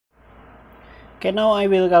Okay, now I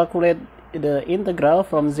will calculate the integral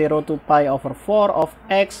from 0 to pi over 4 of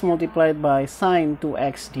x multiplied by sine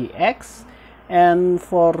 2x dx. And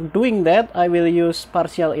for doing that, I will use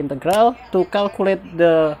partial integral to calculate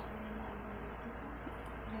the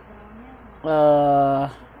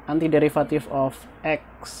antiderivative of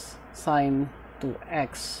x sine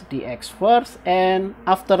 2x dx first, and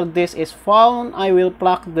after this is found, I will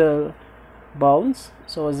plug the bounds,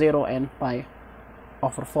 so 0 and pi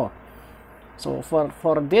over 4. So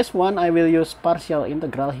for this one, I will use partial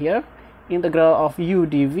integral here. Integral of u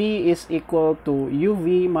dv is equal to uv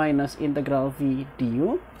minus integral v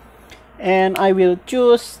du. And I will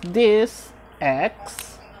choose this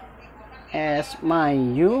x as my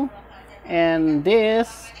u and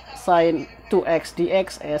this sine 2x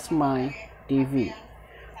dx as my dv.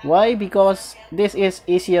 Why? Because this is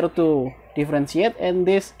easier to differentiate and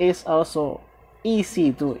this is also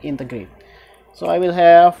easy to integrate. So I will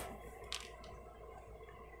have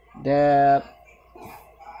that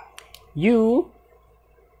u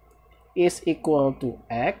is equal to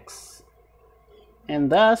x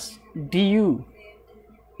and thus du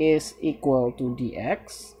is equal to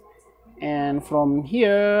dx, and from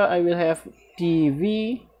here I will have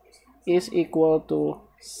dv is equal to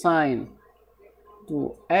sine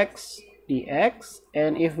 2x dx,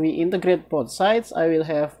 and if we integrate both sides I will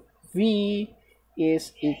have v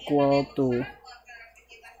is equal to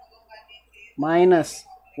minus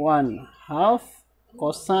 1/2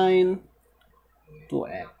 cosine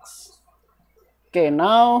 2x. Okay,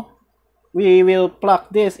 now we will plug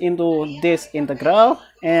this into this integral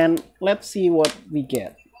and let's see what we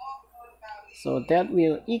get. So that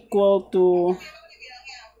will equal to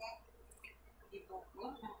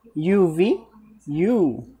uv,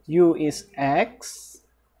 u is x,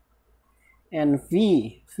 and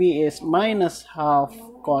v is minus half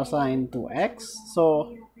cosine 2x,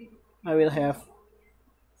 so I will have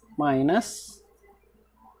minus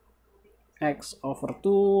x over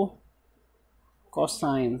 2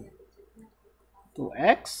 cosine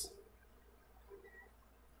 2x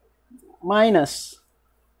minus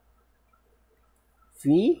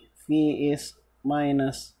v is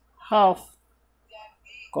minus half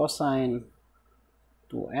cosine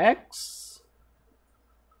 2x,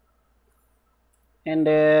 and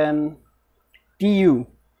then du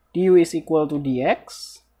is equal to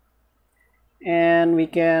dx, and we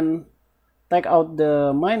can take out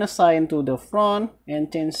the minus sign to the front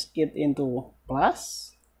and change it into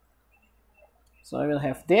plus. So I will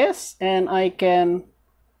have this, and I can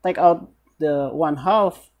take out the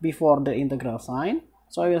 1/2 before the integral sign,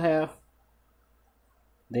 so I will have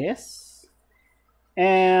this.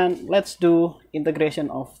 And let's do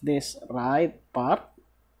integration of this right part.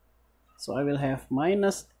 So I will have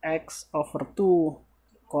minus x over 2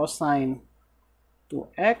 cosine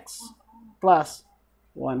 2x plus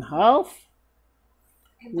 1/2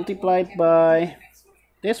 multiplied by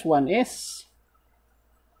this one is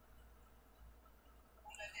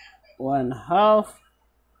 1/2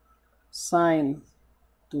 sine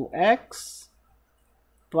 2x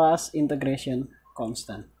plus integration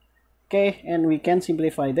constant. Okay, and we can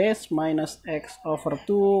simplify this, minus x over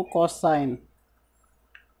 2 cosine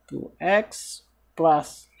 2x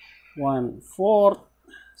plus 1/4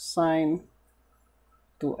 sine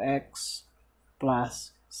 2x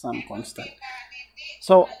plus some constant.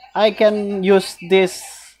 So I can use this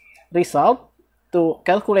result to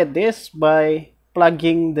calculate this by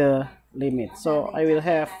plugging the limit. So I will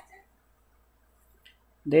have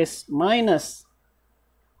this minus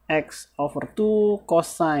x over 2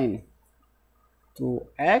 cosine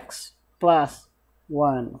 2x plus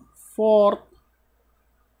 1/4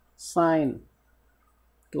 sine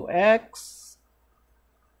 2x,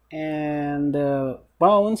 and the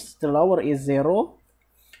bounds, the lower is 0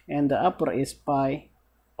 and the upper is pi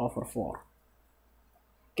over 4.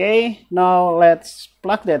 Okay, now let's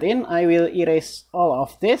plug that in. I will erase all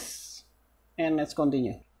of this and let's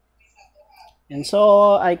continue. And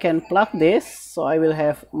so I can plug this, so I will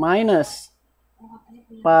have minus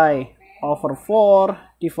pi over 4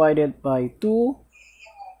 divided by 2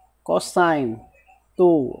 cosine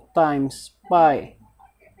 2 times pi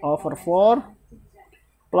over 4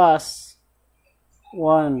 plus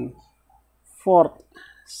 1/4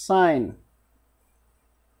 sine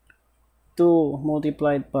 2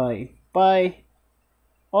 multiplied by pi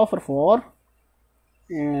over 4,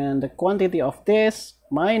 and the quantity of this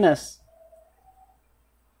minus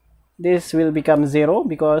this will become 0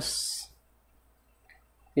 because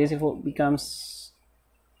this becomes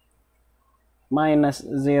minus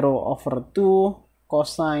 0 over 2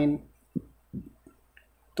 cosine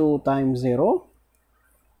 2 times 0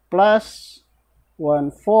 plus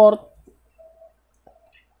 1/4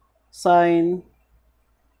 sine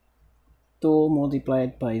 2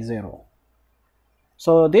 multiplied by 0.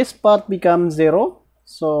 So this part becomes 0.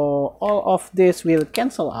 So all of this will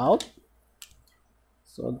cancel out.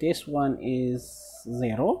 So this one is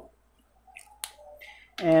 0.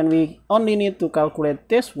 And we only need to calculate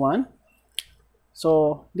this one.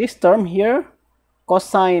 So this term here,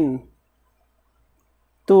 cosine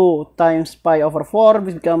 2 times pi over 4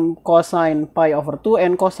 become cosine pi over 2,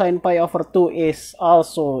 and cosine pi over 2 is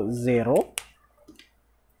also 0.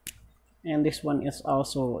 And this one is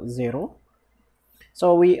also 0.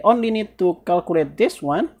 So we only need to calculate this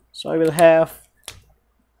one. So I will have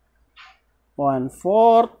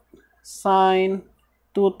 1/4 sine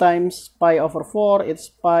 2 times pi over 4, it's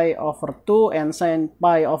pi over 2, and sine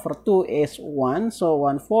pi over 2 is 1. So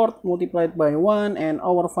 1/4 multiplied by 1, and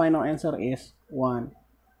our final answer is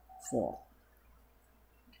 1/4.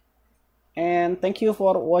 And thank you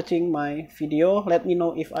for watching my video. Let me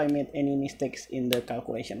know if I made any mistakes in the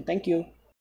calculation. Thank you.